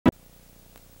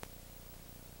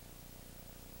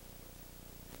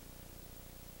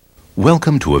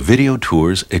Welcome to a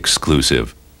VideoTours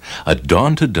exclusive. A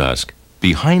dawn to dusk,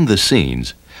 behind the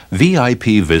scenes, VIP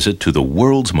visit to the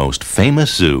world's most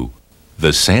famous zoo,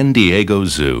 the San Diego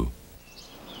Zoo.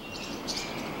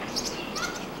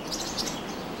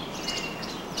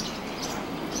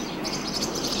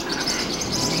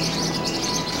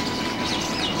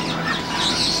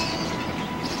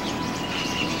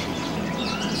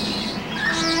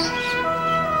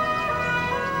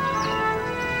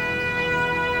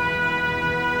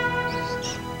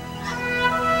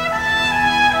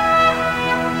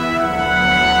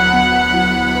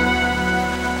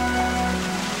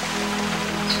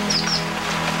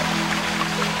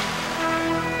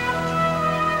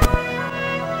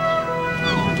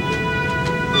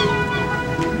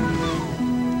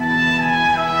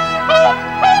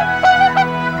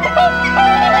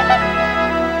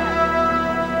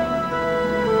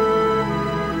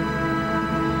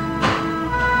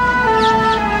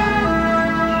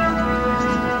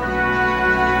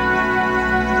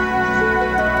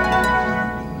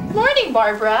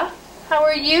 Barbara, how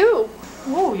are you?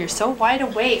 Oh, you're so wide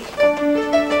awake.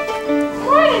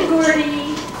 Morning,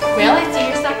 Gordy. Well, I see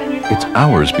you're stuck in your phone. It's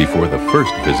hours before the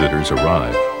first visitors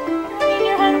arrive.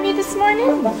 You're hungry this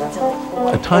morning?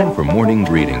 A time for morning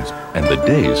greetings and the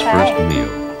day's first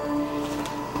meal.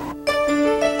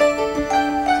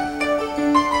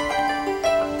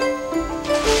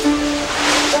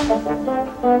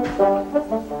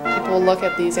 People look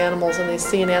at these animals and they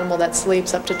see an animal that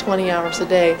sleeps up to 20 hours a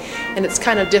day, and it's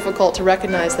kind of difficult to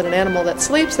recognize that an animal that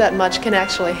sleeps that much can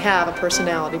actually have a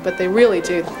personality, but they really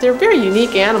do. They're very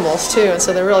unique animals too, and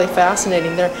so they're really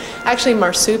fascinating. They're actually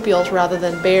marsupials rather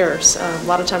than bears. A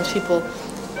lot of times people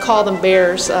call them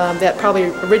bears. That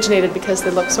probably originated because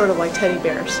they look sort of like teddy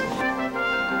bears.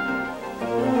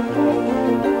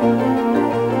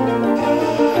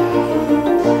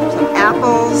 Some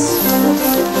apples,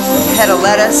 a head of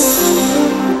lettuce,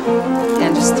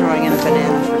 and just throwing in a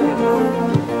banana for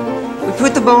people. We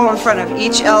put the bowl in front of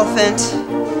each elephant.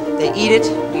 They eat it.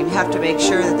 We have to make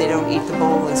sure that they don't eat the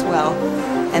bowl as well,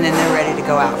 and then they're ready to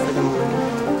go out for the morning.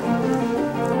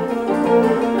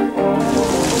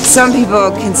 Some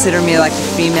people consider me like a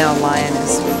female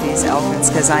lioness with these elephants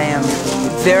because I am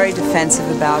very defensive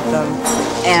about them,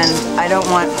 and I don't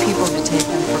want people to take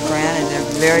them for granted.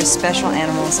 They're very special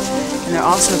animals, and they're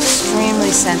also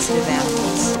extremely sensitive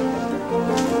animals.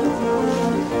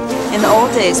 In the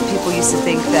old days, people used to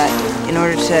think that in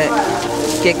order to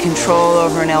get control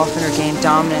over an elephant or gain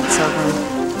dominance over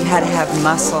them, you had to have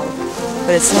muscle.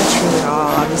 But it's not true at all.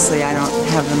 Obviously, I don't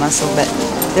have the muscle, but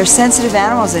they're sensitive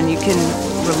animals, and you can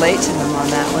relate to them on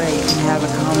that way. You can have a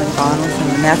common bond with them,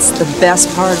 and that's the best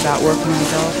part about working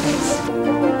with elephants.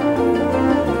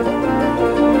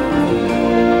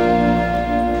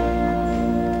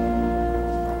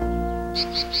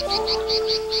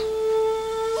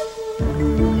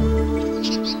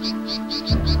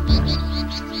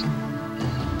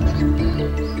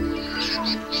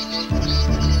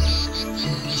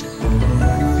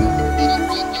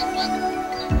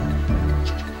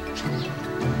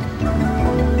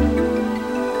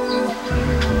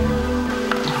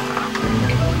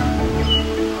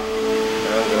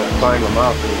 Climb them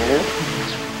up in here.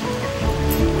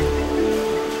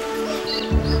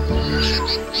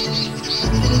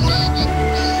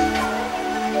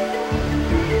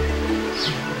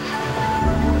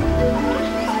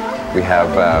 We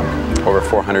have over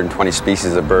 420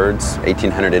 species of birds,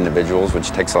 1,800 individuals,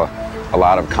 which takes a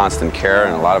lot of constant care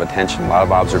and a lot of attention, a lot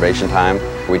of observation time.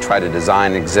 We try to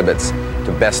design exhibits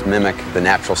to best mimic the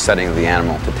natural setting of the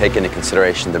animal, to take into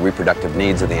consideration the reproductive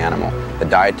needs of the animal, the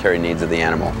dietary needs of the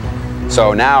animal.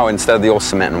 So now, instead of the old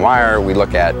cement and wire, we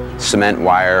look at cement,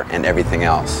 wire, and everything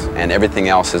else. And everything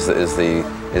else is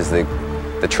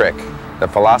the trick. The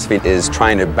philosophy is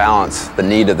trying to balance the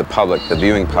need of the public, the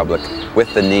viewing public,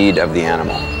 with the need of the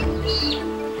animal.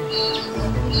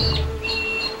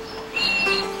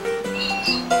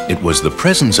 It was the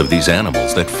presence of these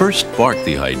animals that first sparked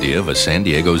the idea of a San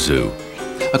Diego Zoo.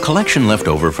 A collection left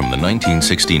over from the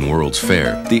 1916 World's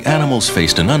Fair, the animals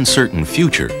faced an uncertain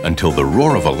future until the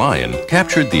roar of a lion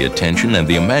captured the attention and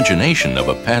the imagination of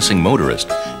a passing motorist,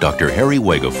 Dr. Harry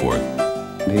Wegeforth.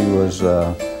 He was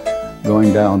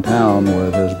going downtown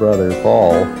with his brother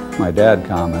Paul. My dad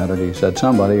commented, he said,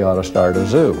 somebody ought to start a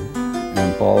zoo.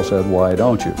 And Paul said, why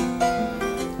don't you?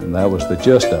 And that was the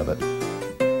gist of it.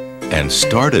 And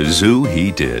start a zoo he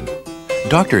did.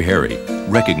 Dr. Harry,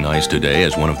 recognized today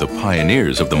as one of the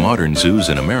pioneers of the modern zoos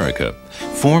in America,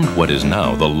 formed what is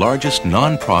now the largest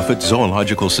non-profit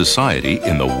zoological society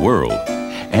in the world,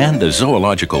 and a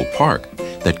zoological park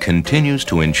that continues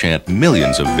to enchant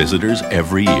millions of visitors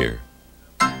every year.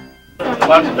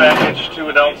 Lots of package, 2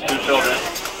 adults, 2 children.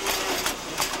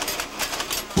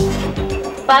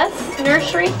 Bus,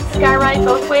 nursery, sky ride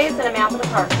both ways, and a map of the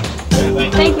park.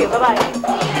 Thank you. Bye-bye.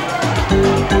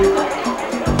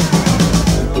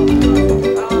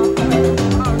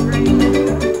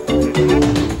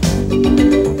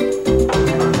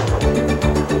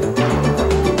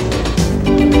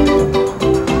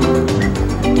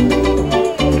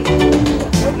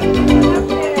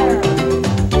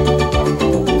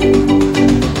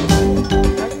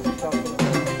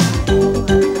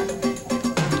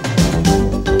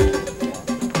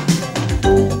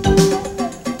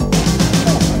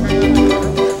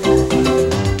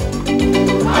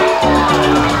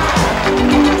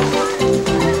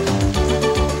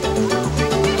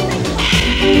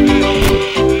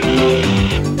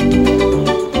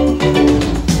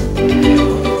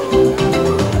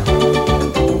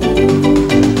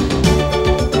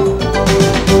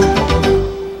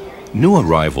 New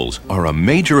arrivals are a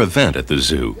major event at the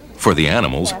zoo for the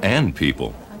animals and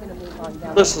people.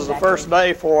 This is the first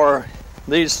day for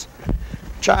these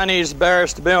Chinese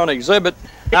bears to be on exhibit.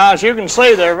 Now, as you can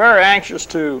see, they're very anxious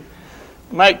to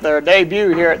make their debut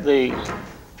here at the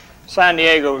San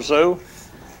Diego Zoo.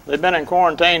 They've been in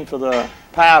quarantine for the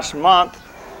past month.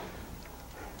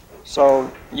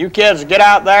 So you kids get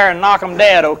out there and knock them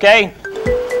dead, okay?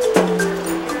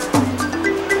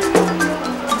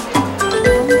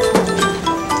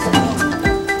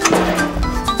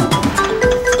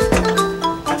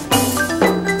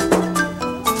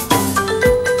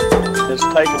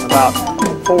 It's taken about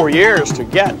 4 years to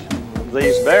get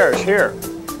these bears here.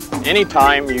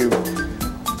 Anytime you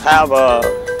have a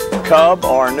cub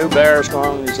or a new bear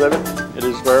going on exhibit, it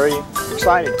is very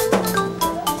exciting.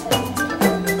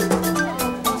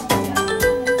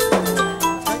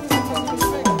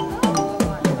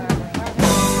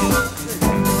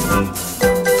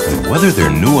 Whether they're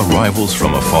new arrivals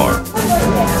from afar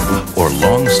or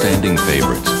long-standing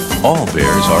favorites, all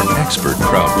bears are expert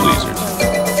crowd pleasers.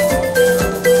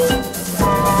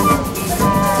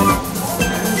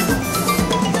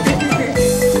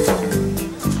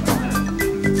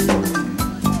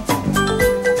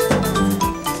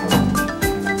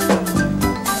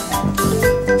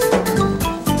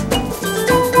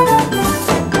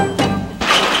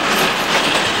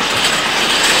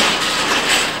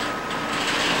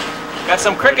 Got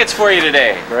some crickets for you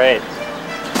today. Great.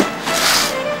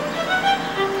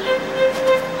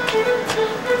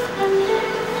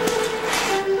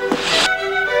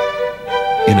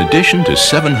 In addition to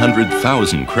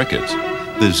 700,000 crickets,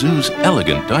 the zoo's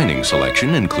elegant dining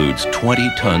selection includes 20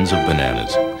 tons of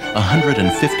bananas,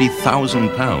 150,000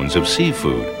 pounds of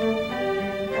seafood,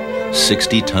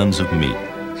 60 tons of meat,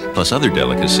 plus other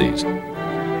delicacies,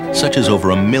 such as over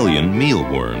 1 million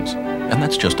mealworms. And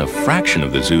that's just a fraction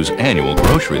of the zoo's annual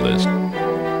grocery list.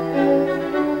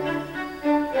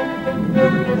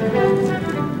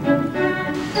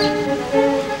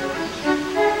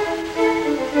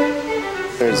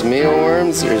 There's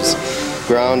mealworms, there's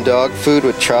ground dog food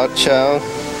with trout chow,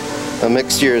 a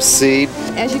mixture of seed.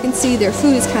 As you can see, their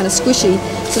food is kind of squishy,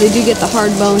 so they do get the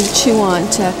hard bone to chew on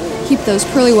to keep those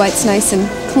pearly whites nice and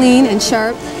clean and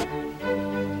sharp.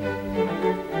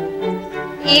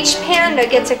 Each panda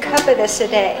gets a cup of this a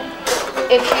day.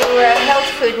 If you were a health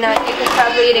food nut, you could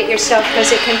probably eat it yourself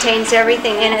because it contains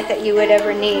everything in it that you would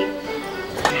ever need.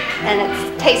 And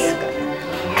it tastes good.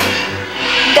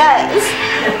 It does.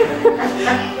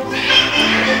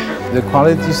 The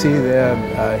quality you see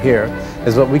here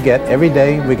is what we get every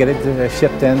day. We get it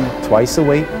shipped in twice a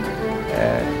week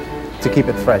to keep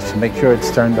it fresh, to make sure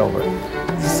it's turned over.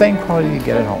 It's the same quality you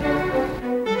get at home.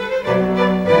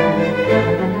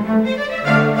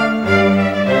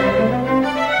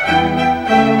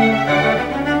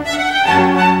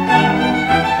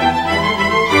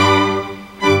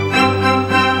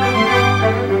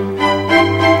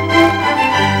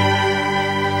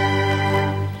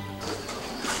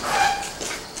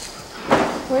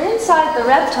 The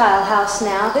reptile house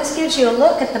now. This gives you a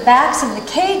look at the backs of the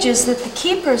cages that the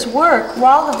keepers work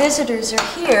while the visitors are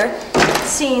here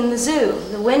seeing the zoo.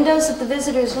 The windows that the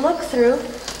visitors look through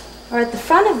are at the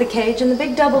front of the cage, and the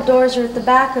big double doors are at the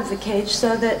back of the cage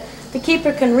so that the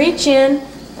keeper can reach in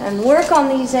and work on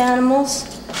these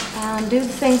animals and do the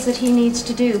things that he needs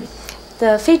to do.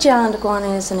 The Fiji Island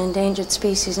iguana is an endangered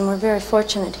species, and we're very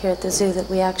fortunate here at the zoo that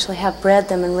we actually have bred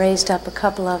them and raised up a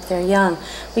couple of their young.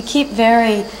 We keep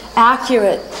very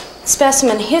accurate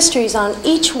specimen histories on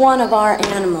each one of our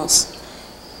animals.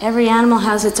 Every animal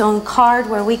has its own card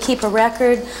where we keep a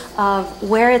record of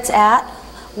where it's at,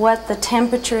 what the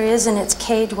temperature is in its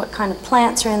cage, what kind of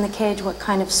plants are in the cage, what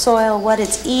kind of soil, what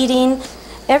it's eating.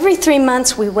 Every 3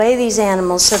 months we weigh these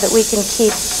animals so that we can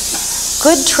keep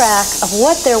good track of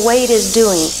what their weight is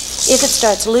doing. If it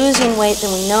starts losing weight,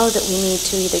 then we know that we need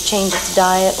to either change its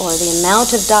diet or the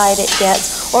amount of diet it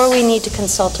gets, or we need to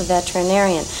consult a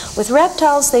veterinarian. With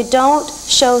reptiles, they don't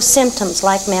show symptoms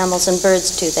like mammals and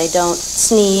birds do. They don't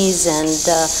sneeze and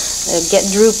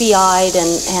get droopy-eyed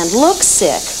and look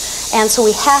sick. And so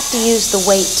we have to use the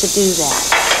weight to do that.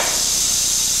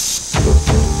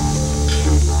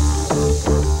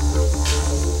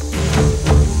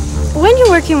 When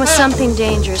you're working with something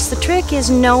dangerous, the trick is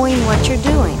knowing what you're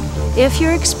doing. If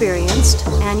you're experienced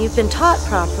and you've been taught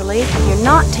properly, you're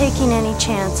not taking any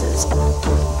chances.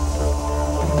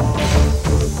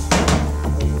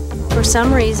 For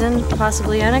some reason,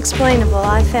 possibly unexplainable,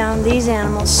 I found these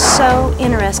animals so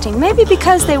interesting. Maybe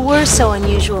because they were so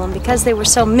unusual and because they were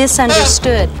so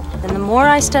misunderstood. And the more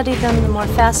I studied them, the more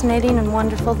fascinating and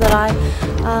wonderful that I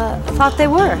thought they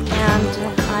were. And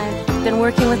I've been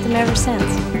working with them ever since.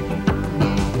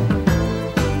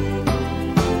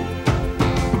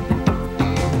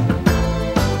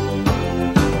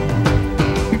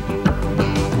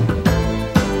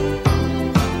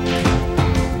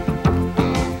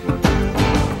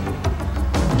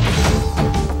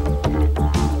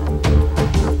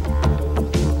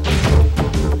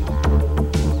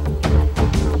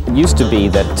 It used to be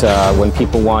that when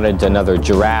people wanted another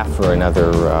giraffe or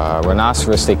another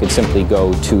rhinoceros, they could simply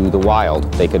go to the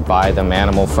wild. They could buy the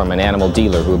animal from an animal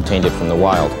dealer who obtained it from the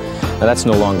wild. Now that's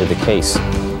no longer the case.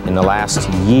 In the last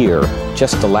year,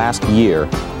 just the last year,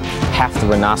 half the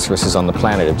rhinoceroses on the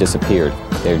planet have disappeared.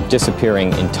 They're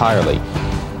disappearing entirely.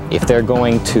 If they're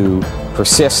going to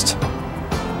persist,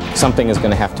 something is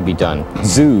going to have to be done.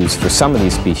 Zoos for some of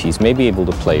these species may be able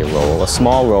to play a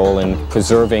small role in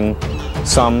preserving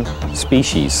some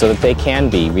species so that they can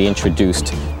be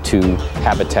reintroduced to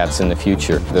habitats in the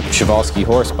future. The Przewalski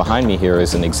horse behind me here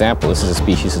is an example. This is a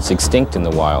species that's extinct in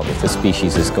the wild. If the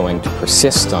species is going to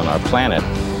persist on our planet,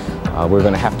 we're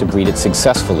going to have to breed it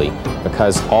successfully,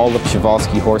 because all the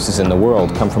Przewalski horses in the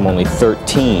world come from only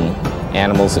 13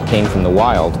 animals that came from the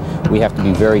wild. We have to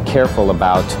be very careful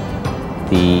about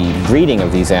the breeding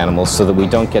of these animals so that we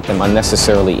don't get them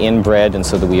unnecessarily inbred, and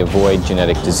so that we avoid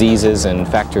genetic diseases and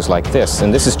factors like this.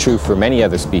 And this is true for many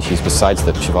other species besides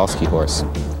the Przewalski horse.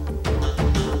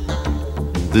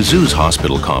 The zoo's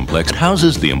hospital complex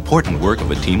houses the important work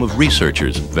of a team of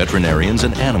researchers, veterinarians,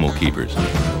 and animal keepers.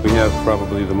 We have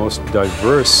probably the most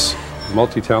diverse,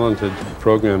 multi-talented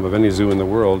program of any zoo in the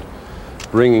world,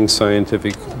 bringing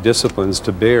scientific disciplines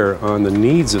to bear on the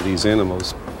needs of these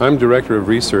animals. I'm Director of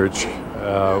Research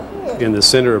in the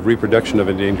Center of Reproduction of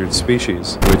Endangered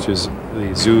Species, which is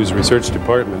the zoo's research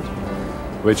department,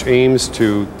 which aims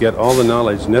to get all the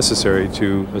knowledge necessary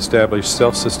to establish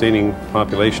self-sustaining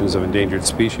populations of endangered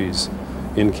species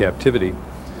in captivity,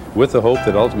 with the hope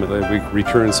that ultimately we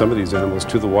return some of these animals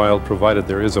to the wild, provided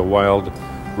there is a wild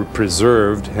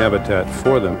preserved habitat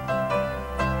for them.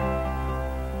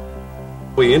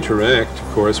 We interact,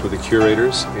 of course, with the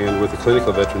curators and with the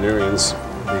clinical veterinarians.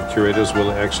 The curators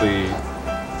will actually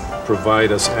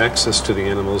provide us access to the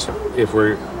animals. If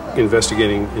we're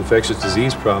investigating infectious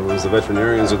disease problems, the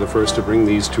veterinarians are the first to bring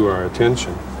these to our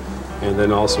attention, and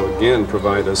then also again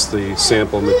provide us the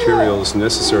sample materials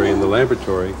necessary in the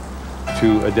laboratory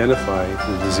to identify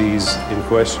the disease in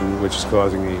question which is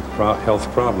causing a health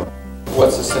problem.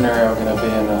 What's the scenario going to be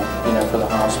in the, for the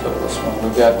hospital this one?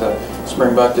 We've got the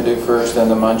springbuck to do first, then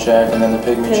the muntjac, and then the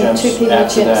pygmy chimps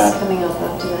after that. Coming up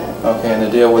after that. Okay, and the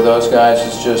deal with those guys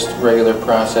is just regular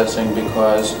processing,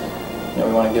 because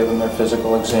we want to give them their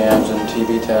physical exams and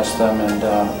TB test them, and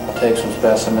take some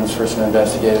specimens for some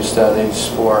investigative studies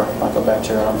for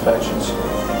mycobacterial infections.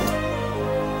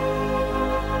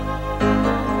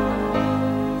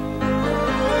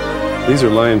 These are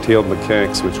lion-tailed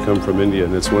macaques which come from India,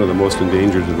 and it's one of the most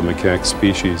endangered of the macaque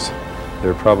species.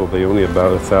 There are probably only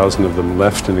about 1,000 of them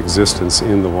left in existence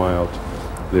in the wild.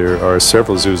 There are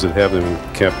several zoos that have them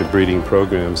in captive breeding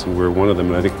programs, and we're one of them,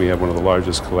 and I think we have one of the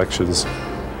largest collections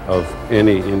of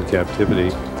any in captivity.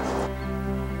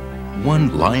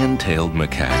 One lion-tailed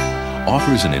macaque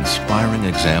offers an inspiring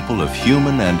example of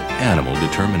human and animal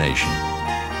determination.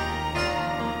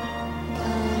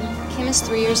 Kim is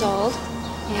 3 years old,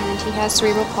 and he has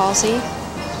cerebral palsy.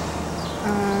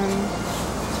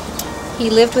 He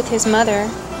lived with his mother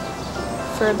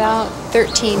for about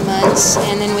 13 months,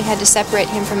 and then we had to separate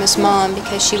him from his mom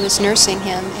because she was nursing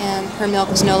him, and her milk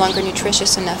was no longer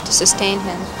nutritious enough to sustain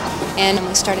him. And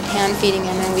we started hand feeding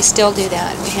him, and we still do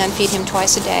that. We hand feed him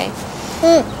twice a day.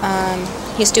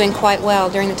 He's doing quite well.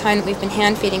 During the time that we've been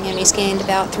hand feeding him, he's gained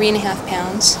about 3.5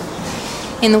 pounds.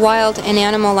 In the wild, an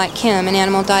animal like Kim, an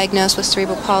animal diagnosed with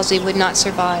cerebral palsy, would not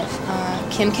survive.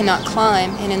 Kim cannot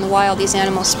climb, and in the wild these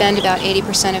animals spend about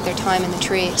 80% of their time in the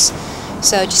trees.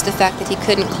 So just the fact that he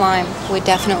couldn't climb would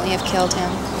definitely have killed him.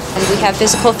 And we have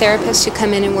physical therapists who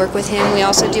come in and work with him. We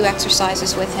also do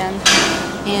exercises with him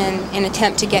in an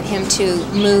attempt to get him to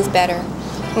move better.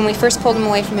 When we first pulled him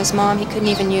away from his mom, he couldn't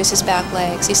even use his back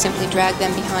legs. He simply dragged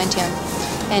them behind him.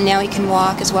 And now he can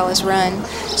walk as well as run.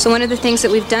 So one of the things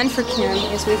that we've done for Kim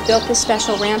is we've built this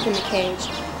special ramp in the cage.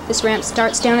 This ramp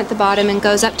starts down at the bottom and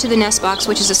goes up to the nest box,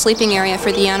 which is a sleeping area for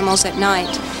the animals at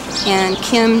night. And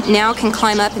Kim now can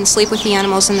climb up and sleep with the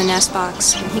animals in the nest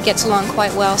box. He gets along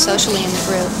quite well socially in the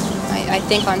group. I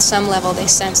think on some level they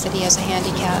sense that he has a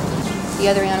handicap. The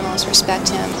other animals respect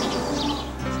him.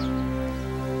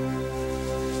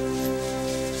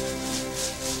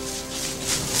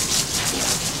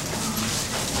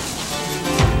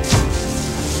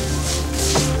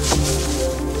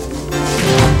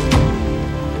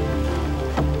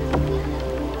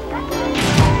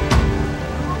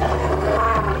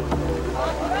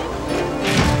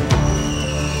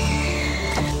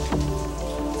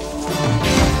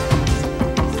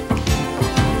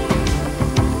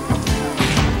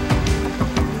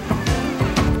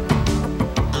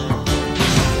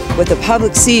 What the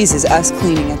public sees is us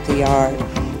cleaning up the yard.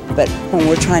 But when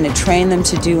we're trying to train them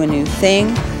to do a new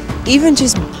thing, even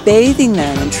just bathing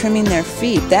them and trimming their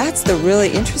feet, that's the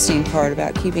really interesting part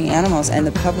about keeping animals, and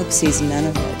the public sees none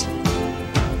of it.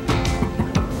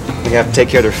 We have to take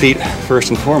care of their feet first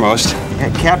and foremost.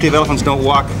 Captive elephants don't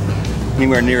walk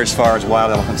anywhere near as far as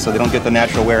wild elephants, so they don't get the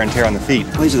natural wear and tear on the feet.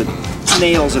 These are the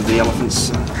nails of the elephant's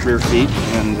rear feet,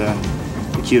 and the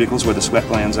cuticles where the sweat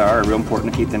glands are real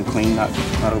important to keep them clean, not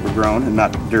overgrown, and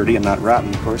not dirty and not rotten,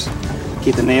 of course.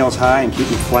 Keep the nails high and keep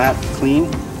them flat, clean.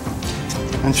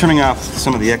 And trimming off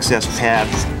some of the excess pad,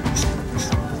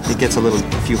 it gets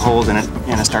a few holes in it,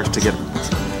 and it starts to get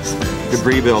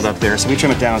debris build up there. So we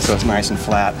trim it down so it's nice and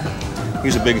flat.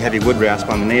 Use a big heavy wood rasp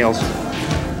on the nails.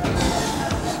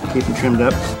 Keep them trimmed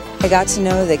up. I got to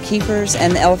know the keepers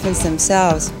and the elephants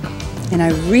themselves, and I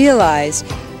realized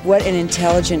what an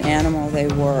intelligent animal they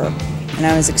were. And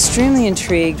I was extremely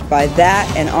intrigued by that,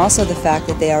 and also the fact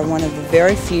that they are one of the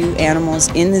very few animals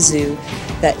in the zoo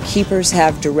that keepers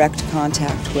have direct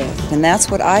contact with. And that's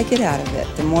what I get out of it.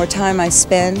 The more time I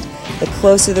spend, the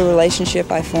closer the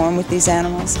relationship I form with these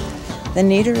animals, the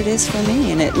neater it is for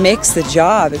me, and it makes the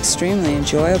job extremely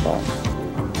enjoyable.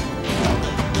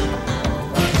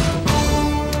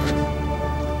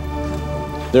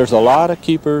 There's a lot of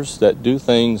keepers that do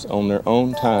things on their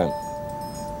own time,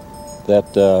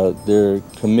 that they're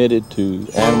committed to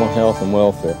animal health and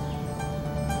welfare.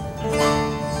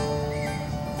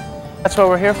 That's what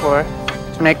we're here for,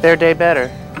 to make their day better.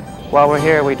 While we're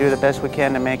here, we do the best we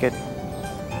can to make it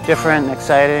different and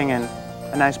exciting and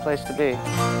a nice place to be.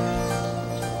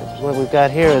 What we've got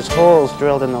here is holes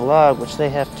drilled in the log, which they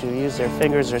have to use their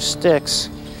fingers or sticks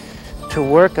to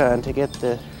work on to get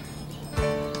the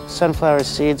sunflower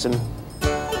seeds and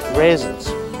raisins,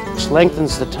 which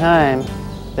lengthens the time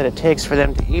that it takes for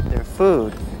them to eat their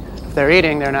food. If they're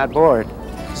eating, they're not bored.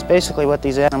 It's basically what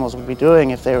these animals would be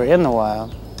doing if they were in the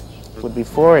wild, would be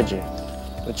foraging,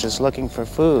 which is looking for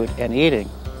food and eating.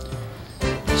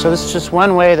 So this is just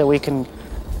one way that we can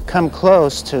come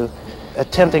close to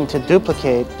attempting to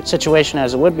duplicate the situation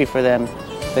as it would be for them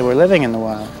if they were living in the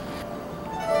wild.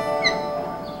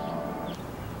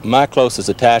 My closest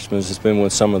attachment has been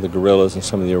with some of the gorillas and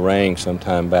some of the orangs some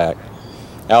time back.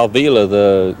 Alvila,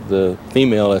 the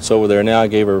female that's over there now, I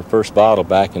gave her first bottle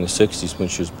back in the 60s when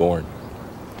she was born.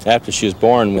 After she was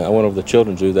born, I went over to the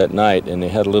children's zoo that night, and they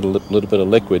had a little bit of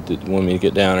liquid that wanted me to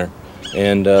get down her.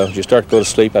 And if you start to go to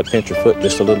sleep, I'd pinch her foot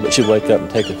just a little bit. She'd wake up and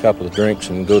take a couple of drinks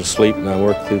and go to sleep, and I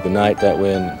worked through the night that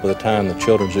way. And by the time the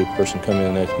children's zoo person come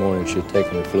in the next morning, she'd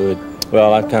taken her fluid.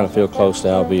 Well, I kind of feel close to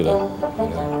Alvila, you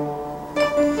know.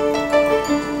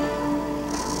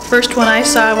 First one I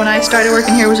saw when I started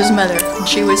working here was his mother, and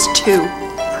she was 2.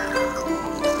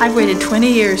 I've waited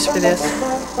 20 years for this.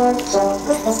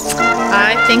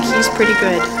 I think he's pretty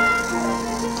good.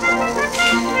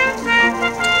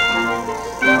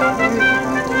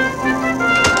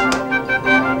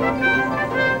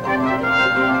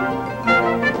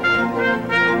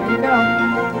 There you go.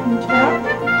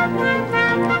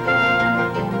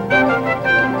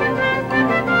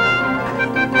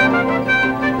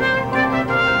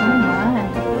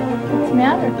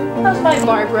 How's my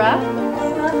Barbara?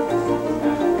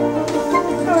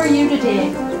 How are you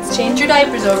today? Let's change your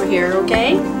diapers over here,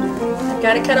 okay? I've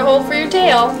got to cut a hole for your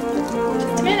tail.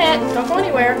 Just a minute. Don't go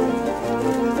anywhere.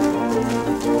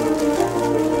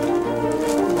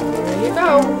 There you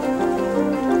go.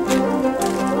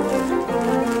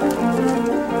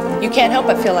 can't help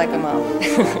but feel like a mom.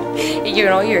 You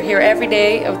know, you're here every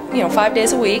day, 5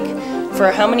 days a week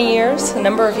for how many years? A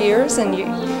number of years, and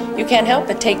you can't help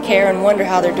but take care and wonder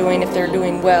how they're doing, if they're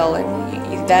doing well,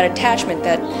 and that attachment,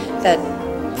 that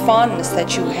fondness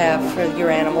that you have for your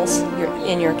animals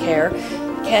in your care,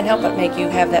 can't help but make you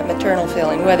have that maternal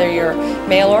feeling, whether you're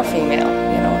male or female,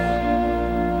 you know.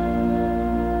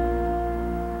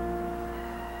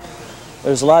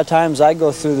 There's a lot of times I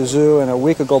go through the zoo and a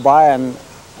week will go by and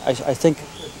I think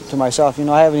to myself, you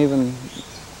know, I haven't even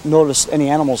noticed any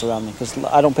animals around me because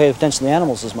I don't pay attention to the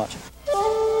animals as much.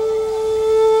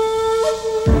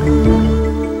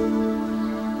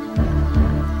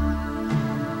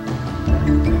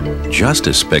 Just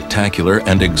as spectacular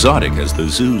and exotic as the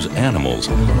zoo's animals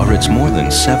are its more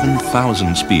than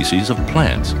 7,000 species of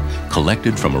plants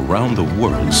collected from around the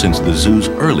world since the zoo's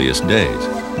earliest days.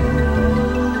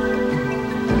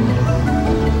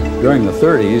 During the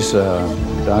 30s,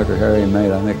 Dr. Harry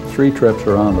made, I think, 3 trips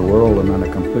around the world and then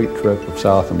a complete trip of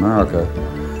South America.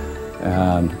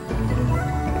 And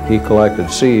he collected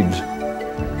seeds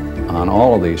on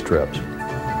all of these trips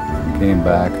and came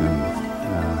back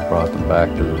and brought them back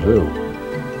to the zoo.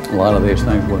 A lot of these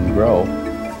things wouldn't grow.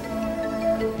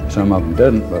 Some of them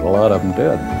didn't, but a lot of them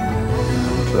did.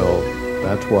 And so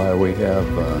that's why we have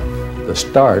the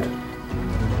start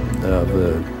of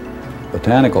the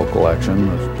botanical collection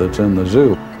that's in the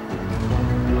zoo.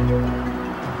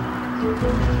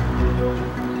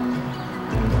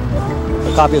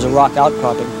 The copy is a rock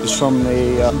outcropping. It's from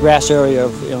the grass area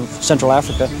of Central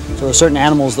Africa. So there are certain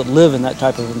animals that live in that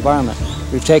type of environment.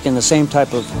 We've taken the same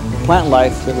type of plant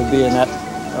life that would be in that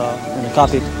in the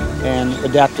copy and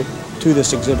adapted to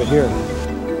this exhibit here.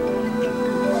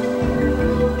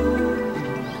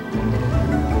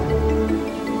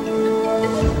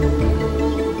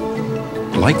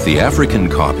 Like the African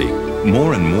copy,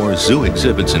 more and more zoo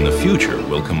exhibits in the future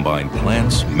will combine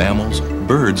plants, mammals,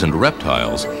 birds, and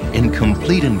reptiles in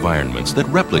complete environments that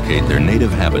replicate their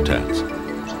native habitats.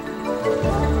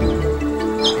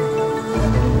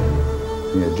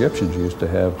 The Egyptians used to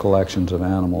have collections of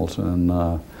animals,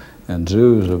 and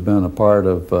zoos have been a part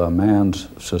of man's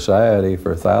society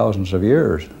for thousands of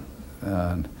years.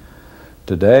 And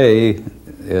today,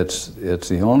 it's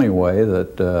the only way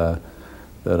that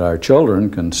our children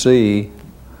can see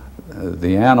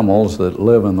the animals that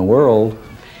live in the world.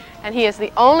 And he is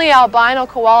the only albino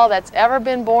koala that's ever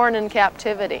been born in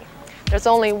captivity. There's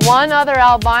only one other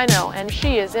albino, and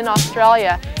she is in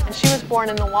Australia, and she was born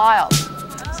in the wild.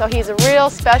 So he's a real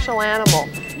special animal.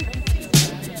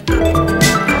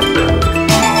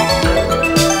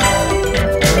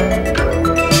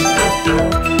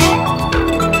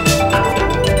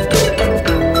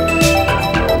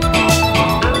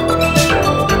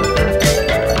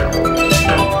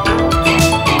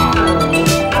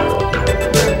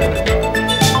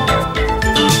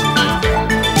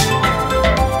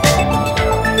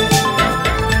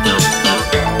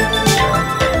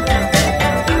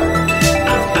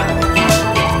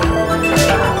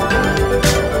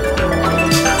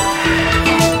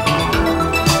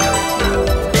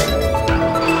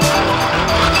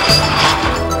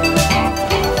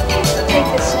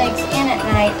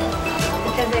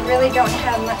 Don't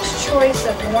have much choice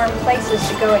of warm places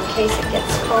to go in case it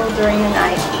gets cold during the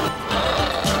night.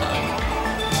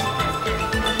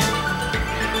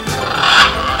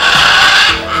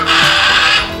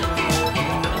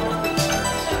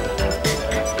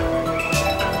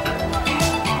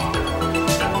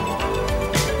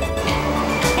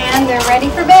 And they're ready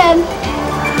for bed.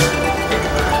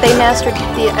 They mastered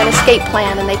an escape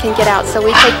plan and they can get out, so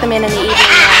we take them in the evening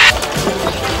now.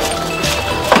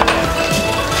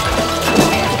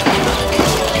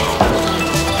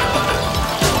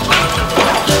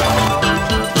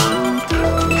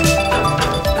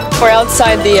 We're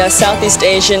outside the Southeast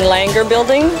Asian Langur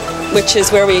building, which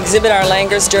is where we exhibit our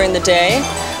langurs during the day.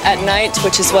 At night,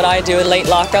 which is what I do, a late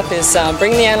lockup, is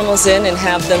bring the animals in and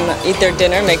have them eat their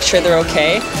dinner, make sure they're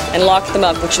okay, and lock them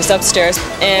up, which is upstairs.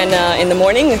 And in the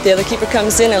morning, if the other keeper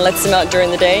comes in and lets them out during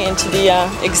the day into the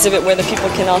exhibit where the people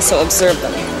can also observe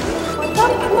them.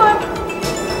 Come on.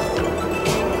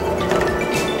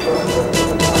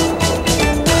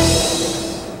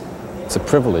 It's a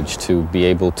privilege to be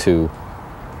able to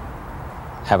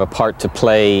have a part to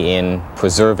play in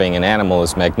preserving an animal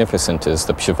as magnificent as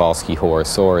the Przewalski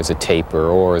horse, or as a tapir,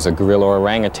 or as a gorilla or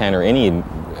orangutan, or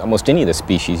almost any of the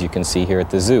species you can see here at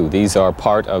the zoo. These are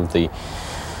part of the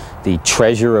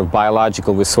treasure of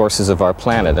biological resources of our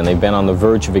planet, and they've been on the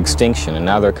verge of extinction, and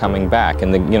now they're coming back.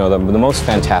 And the most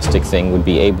fantastic thing would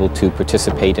be able to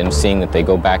participate in seeing that they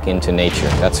go back into nature.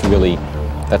 That's really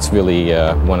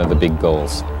one of the big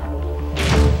goals.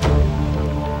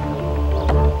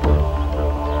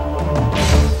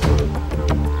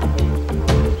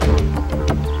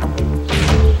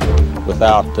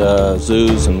 without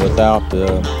zoos and without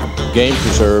game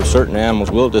preserves, certain animals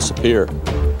will disappear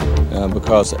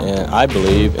because I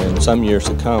believe in some years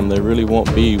to come there really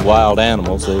won't be wild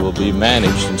animals. They will be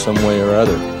managed in some way or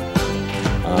other.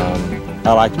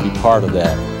 I like to be part of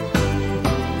that.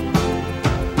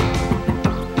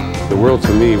 The world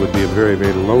to me would be a very,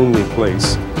 very lonely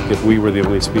place if we were the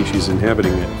only species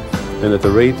inhabiting it. And at the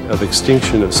rate of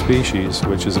extinction of species,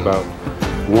 which is about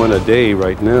one a day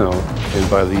right now, and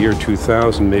by the year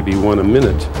 2000, maybe one a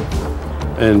minute,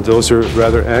 and those are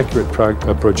rather accurate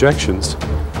projections,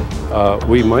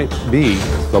 we might be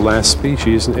the last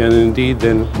species, and indeed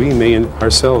then we may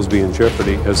ourselves be in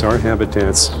jeopardy as our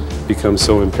habitats become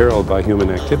so imperiled by human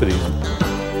activity.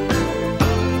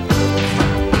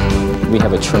 We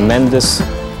have a tremendous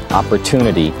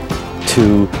opportunity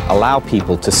to allow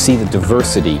people to see the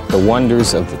diversity, the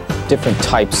wonders of the different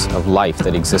types of life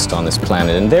that exist on this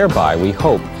planet, and thereby we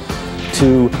hope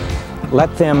to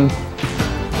let them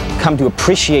come to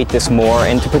appreciate this more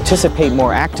and to participate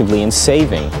more actively in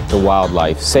saving the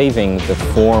wildlife, saving the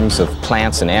forms of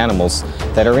plants and animals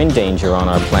that are in danger on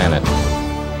our planet.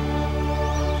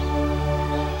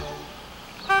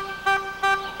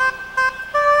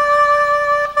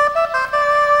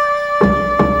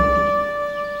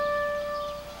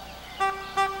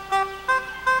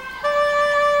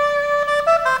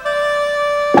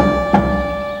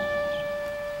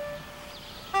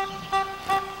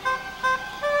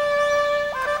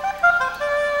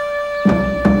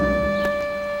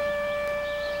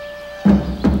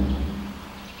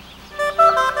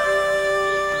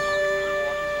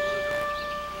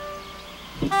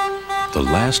 The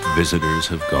last visitors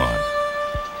have gone,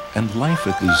 and life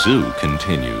at the zoo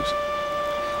continues.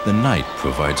 The night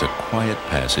provides a quiet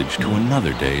passage to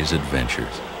another day's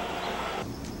adventures.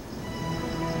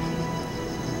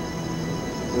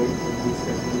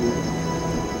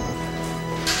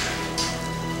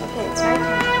 Okay, it's right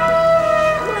here.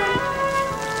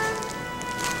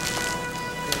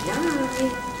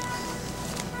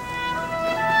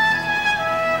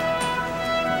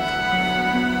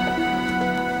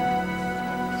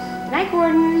 Night,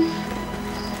 Gordon.